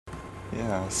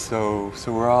Yeah, so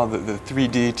we're all the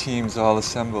 3D teams all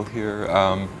assembled here.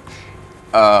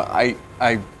 I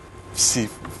see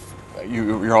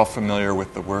you're all familiar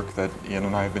with the work that Ian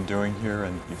and I have been doing here,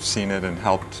 and you've seen it and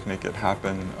helped make it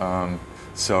happen.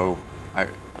 So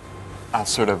I'll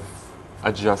sort of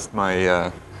adjust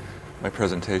my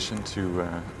presentation to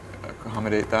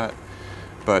accommodate that.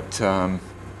 But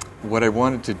what I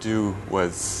wanted to do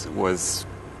was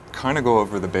kind of go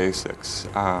over the basics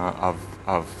of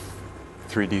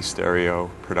 3D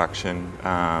stereo production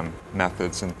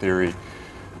methods and theory,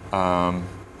 and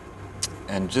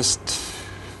just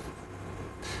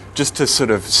to sort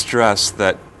of stress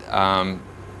that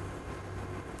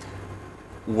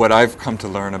what I've come to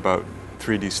learn about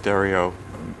 3D stereo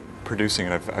producing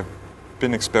it. I've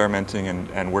been experimenting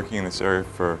and working in this area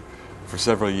for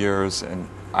several years, and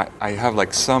I have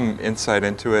like some insight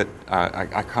into it.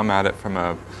 I come at it from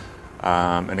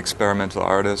an experimental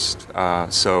artist,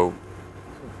 so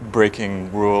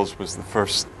breaking rules was the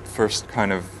first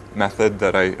kind of method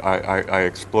that I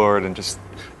explored and just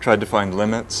tried to find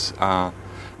limits.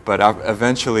 But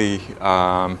eventually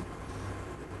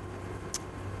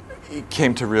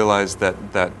came to realize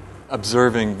that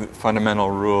observing the fundamental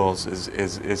rules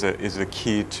is a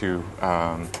key to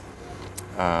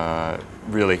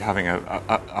really having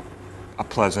a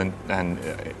pleasant and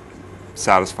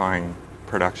satisfying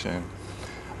production.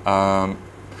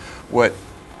 What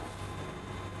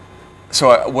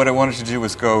I wanted to do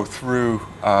was go through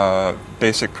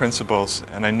basic principles,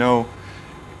 and I know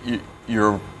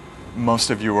most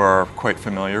of you are quite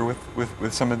familiar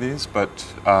with some of these, but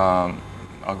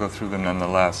I'll go through them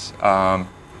nonetheless.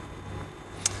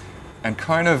 And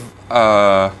kind of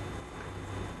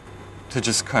to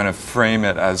just kind of frame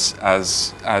it as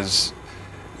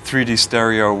 3D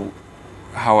stereo,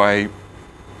 how I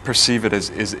perceive it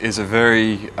is a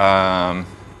very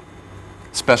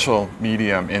special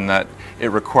medium in that it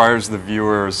requires the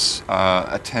viewer's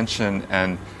attention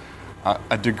and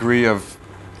a degree of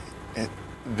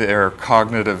their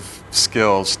cognitive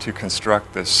skills to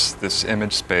construct this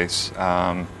image space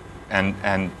and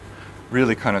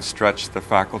really kind of stretch the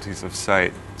faculties of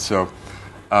sight. So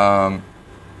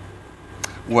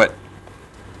what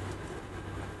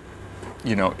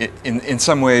in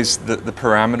some ways the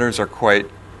parameters are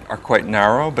quite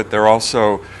narrow, but they're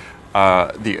also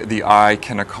the eye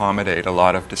can accommodate a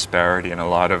lot of disparity and a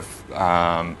lot of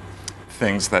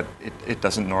things that it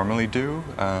doesn't normally do.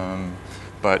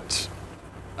 But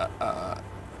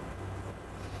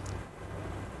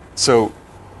so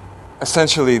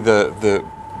essentially the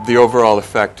overall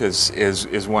effect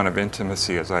is one of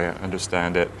intimacy, as I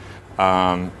understand it,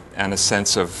 and a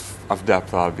sense of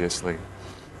depth, obviously.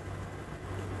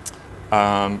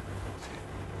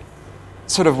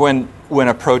 Sort of when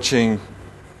approaching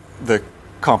the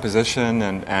composition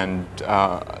and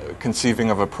conceiving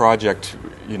of a project,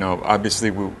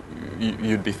 obviously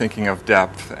you'd be thinking of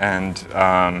depth and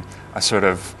a sort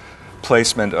of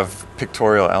placement of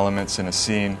pictorial elements in a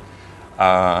scene,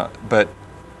 but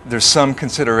there's some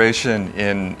consideration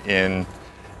in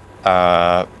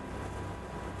the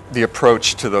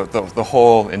approach to the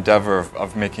whole endeavor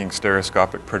of making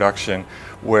stereoscopic production,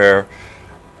 where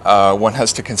one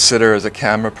has to consider as a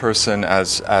camera person,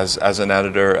 as an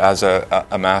editor, as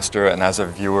a master, and as a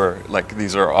viewer. Like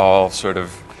these are all sort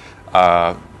of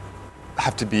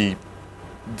have to be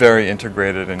very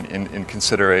integrated in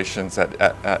considerations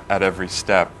at every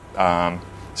step.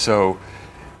 So,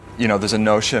 there's a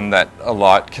notion that a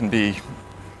lot can be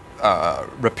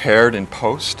repaired in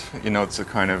post. It's a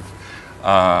kind of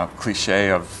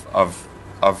cliche of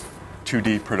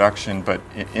 2D production, but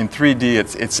in 3D,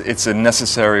 it's a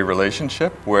necessary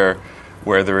relationship where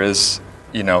there is,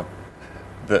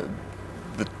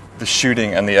 the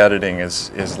shooting and the editing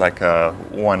is like a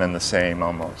one and the same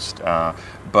almost,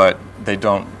 but they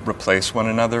don't replace one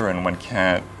another, and one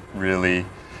can't really,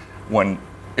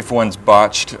 if one's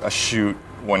botched a shoot,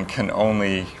 one can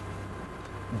only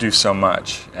do so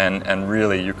much, and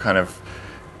really you kind of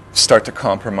start to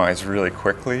compromise really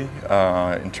quickly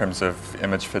in terms of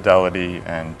image fidelity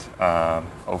and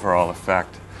overall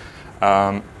effect.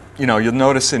 You'll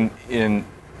notice in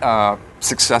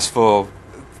successful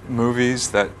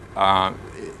movies that the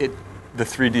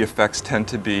 3D effects tend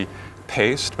to be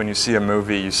paced. When you see a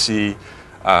movie, you see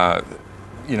the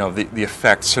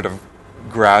effect sort of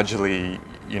gradually.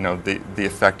 The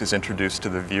effect is introduced to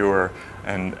the viewer,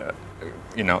 and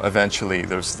eventually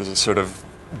there's a sort of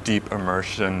deep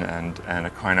immersion and a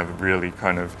kind of really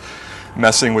kind of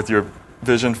messing with your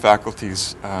vision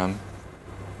faculties.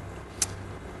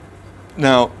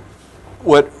 Now,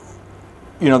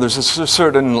 there's a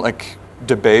certain like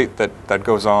debate that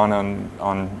goes on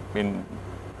in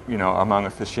among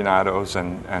aficionados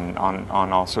and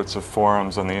on all sorts of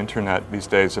forums on the internet these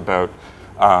days about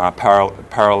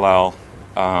parallel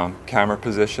camera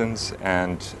positions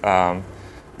and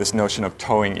this notion of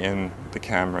towing in the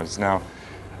cameras. Now,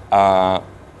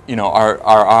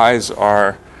 our eyes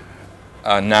are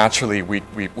naturally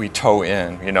we tow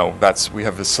in. We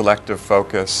have a selective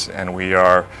focus, and we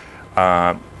are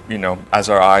as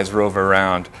our eyes rove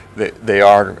around, they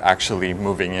are actually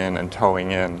moving in and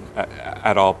towing in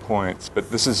at all points. But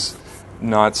this is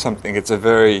not something. It's a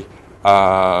very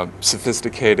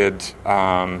sophisticated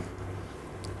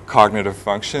cognitive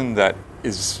function that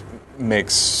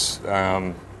makes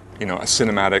a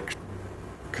cinematic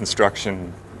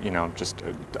construction just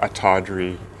a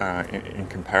tawdry in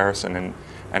comparison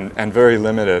and very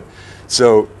limited.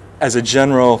 So as a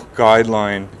general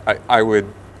guideline,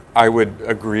 I would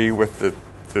agree with the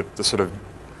sort of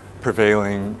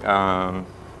prevailing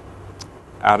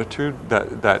attitude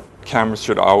that cameras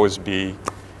should always be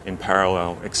in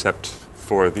parallel, except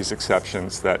for these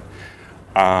exceptions that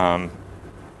I'll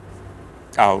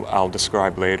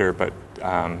describe later. But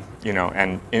and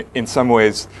in some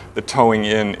ways, the towing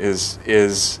in is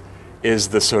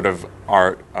the sort of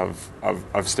art of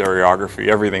stereography.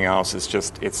 Everything else is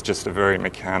just a very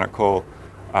mechanical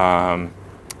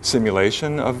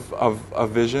simulation of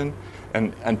vision,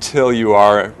 and until you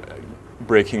are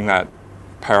breaking that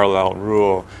parallel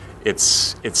rule,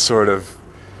 it's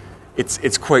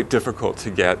quite difficult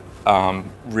to get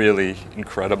really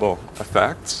incredible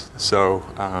effects. So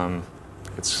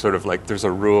it's sort of like there's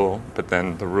a rule, but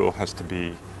then the rule has to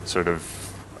be sort of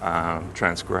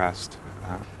transgressed.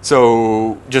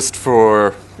 So just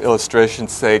for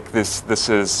illustration's sake, this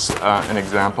is an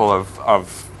example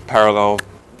of parallel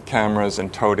cameras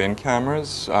and towed-in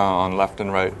cameras on left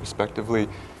and right, respectively.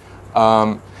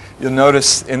 You'll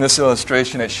notice in this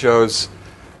illustration it shows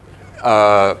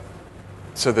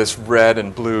so this red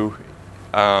and blue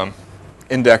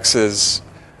indexes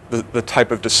the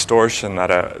type of distortion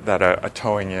that a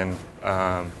towing in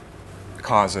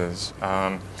causes.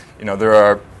 There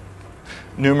are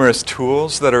numerous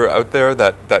tools that are out there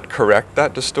that correct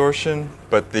that distortion,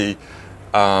 but the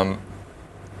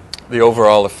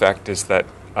overall effect is that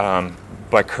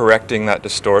by correcting that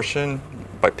distortion,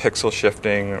 by pixel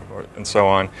shifting and so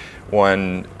on,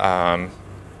 one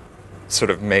sort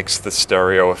of makes the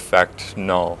stereo effect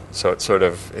null. So it's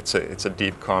a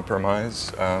deep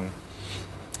compromise.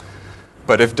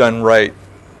 But if done right,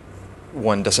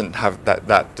 one doesn't have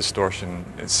that distortion.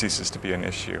 It ceases to be an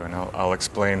issue, and I'll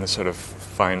explain the sort of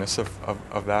fineness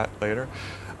of that later.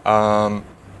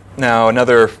 Now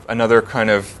another kind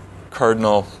of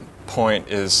cardinal point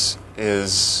is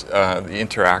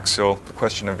the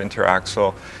question of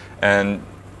interaxial, and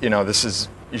this is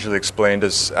usually explained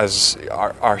as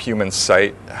our human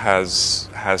sight has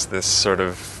this sort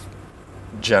of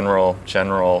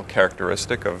general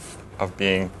characteristic of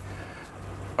being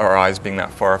our eyes being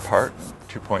that far apart,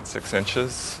 2.6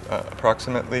 inches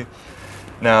approximately.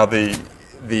 Now the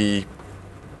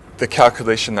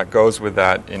calculation that goes with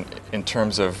that in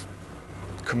terms of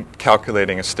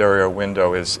calculating a stereo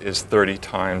window is 30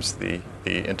 times the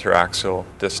interaxial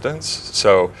distance.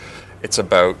 So it's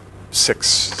about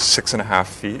six and a half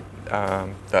feet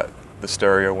that the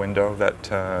stereo window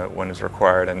that one is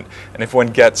required. And if one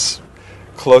gets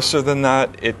closer than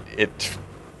that,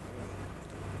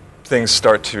 things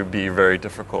start to be very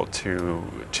difficult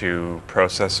to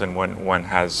process, and one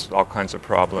has all kinds of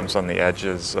problems on the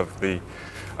edges of the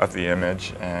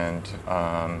image, and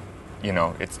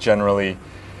it's generally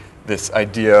this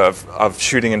idea of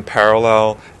shooting in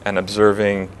parallel and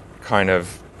observing kind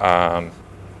of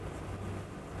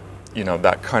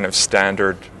that kind of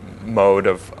standard mode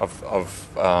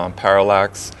of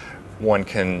parallax. One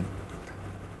can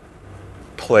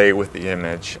play with the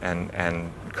image and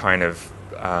kind of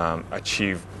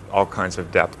achieve all kinds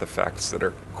of depth effects that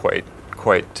are quite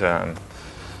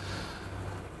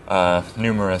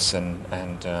numerous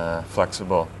and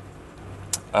flexible.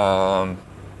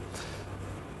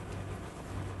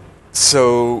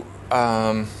 So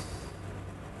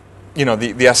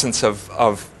the essence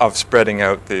of spreading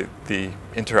out the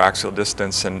interaxial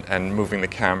distance and moving the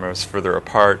cameras further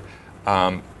apart,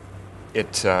 that's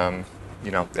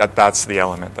the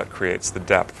element that creates the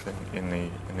depth in the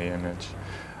image.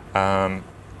 And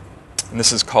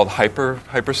this is called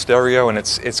hyperstereo, and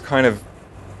it's kind of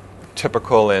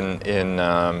typical in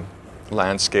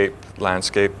landscape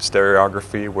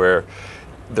stereography, where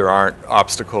there aren't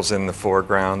obstacles in the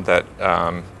foreground that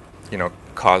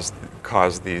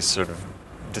cause these sort of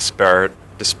disparate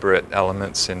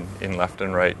elements in left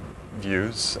and right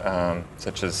views,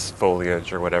 such as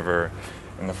foliage or whatever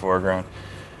in the foreground.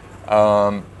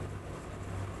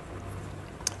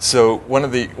 So one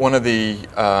of the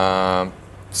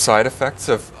side effects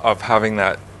of having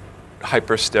that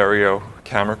hyper-stereo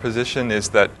camera position is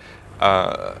that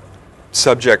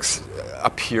subjects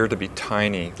appear to be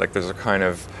tiny. Like there's a kind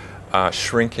of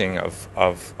shrinking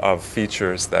of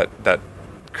features that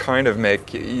kind of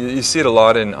make you see it a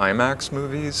lot in IMAX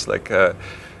movies. Like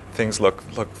things look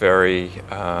very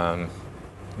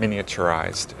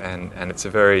miniaturized, and it's a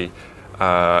very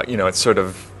it's sort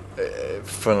of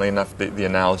funnily enough, the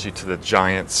analogy to the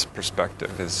giant's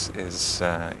perspective is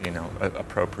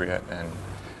appropriate and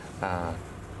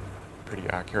pretty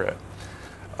accurate.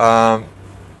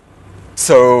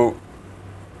 So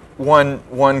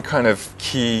one kind of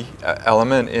key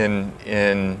element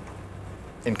in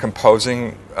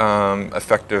composing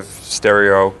effective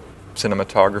stereo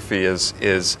cinematography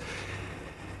is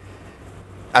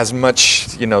as much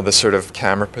the sort of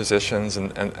camera positions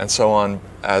and so on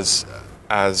as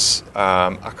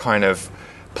a kind of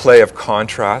play of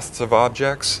contrasts of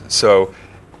objects. So,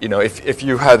 if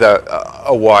you had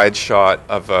a wide shot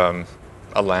of a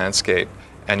landscape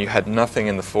and you had nothing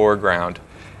in the foreground,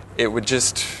 it would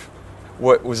just,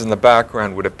 what was in the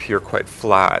background would appear quite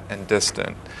flat and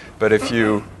distant. But if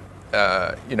you,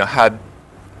 had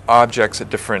objects at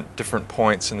different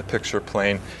points in the picture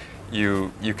plane,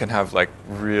 you can have like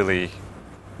really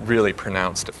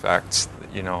pronounced effects.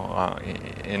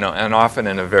 And often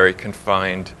in a very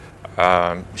confined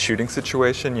shooting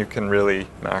situation, you can really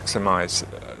maximize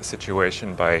a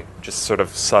situation by just sort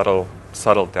of subtle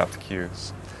depth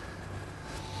cues.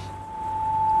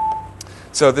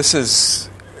 So this is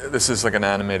like an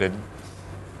animated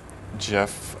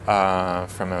GIF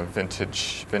from a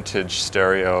vintage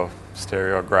stereograph,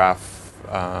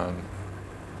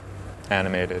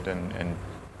 animated and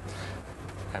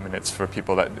I mean, it's for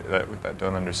people that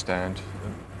don't understand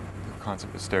the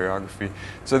concept of stereography.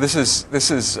 So this is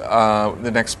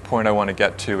the next point I want to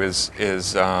get to is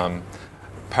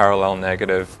parallel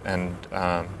negative and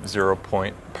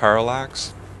 0-point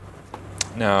parallax.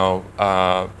 Now,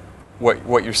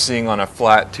 what you're seeing on a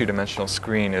flat two-dimensional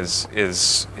screen is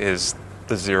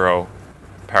the zero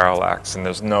parallax, and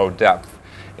there's no depth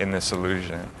in this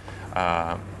illusion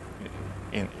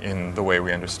in the way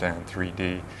we understand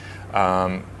 3D.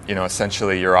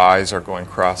 Essentially your eyes are going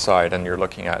cross-eyed and you're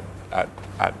looking at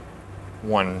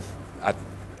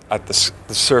the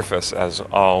surface as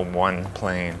all one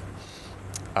plane.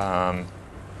 Now,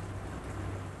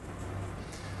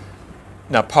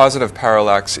 positive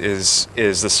parallax is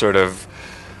the sort of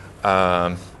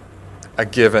a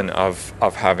given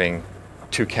of having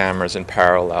two cameras in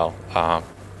parallel,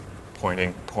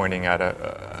 pointing at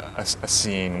a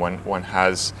scene. One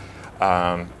has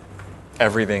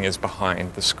everything is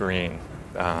behind the screen,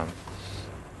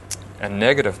 and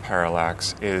negative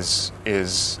parallax is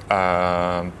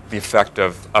the effect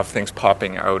of things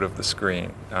popping out of the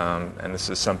screen, and this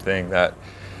is something that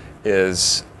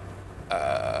is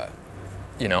a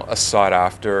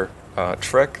sought-after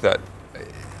trick that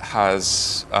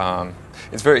has.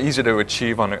 It's very easy to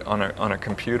achieve on a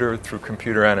computer through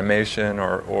computer animation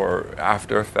or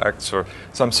After Effects or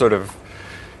some sort of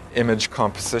image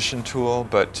composition tool,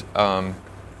 but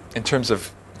in terms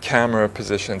of camera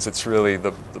positions, it's really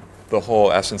the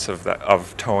whole essence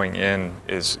of towing in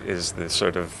is the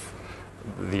sort of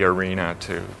the arena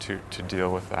to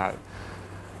deal with that.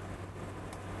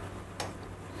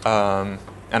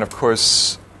 And of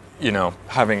course,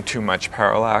 having too much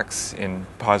parallax in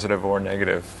positive or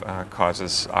negative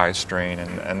causes eye strain,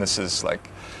 and this is like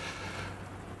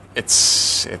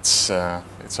it's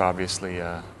obviously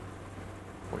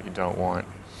what you don't want.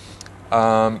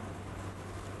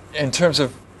 In terms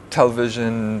of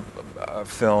television,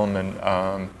 film, and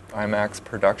IMAX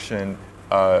production,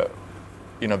 the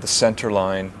center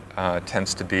line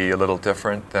tends to be a little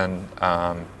different than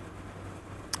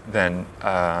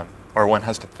or one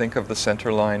has to think of the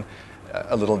center line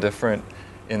a little different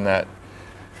in that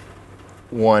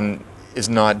one is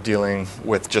not dealing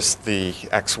with just the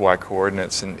XY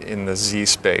coordinates in the Z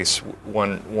space.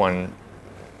 One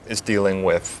is dealing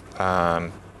with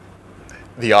the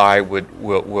eye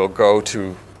will go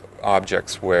to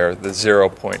objects where the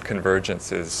 0-point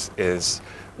convergence is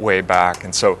way back,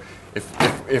 and so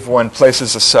if one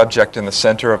places a subject in the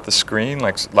center of the screen,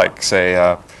 like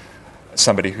say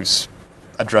somebody who's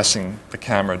addressing the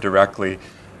camera directly,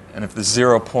 and if the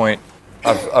 0-point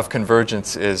of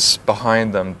convergence is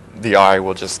behind them, the eye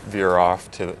will just veer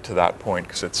off to that point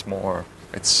because it's more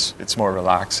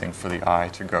relaxing for the eye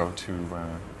to go to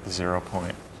the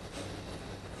 0-point.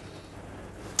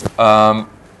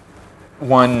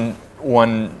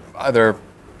 one other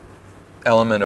element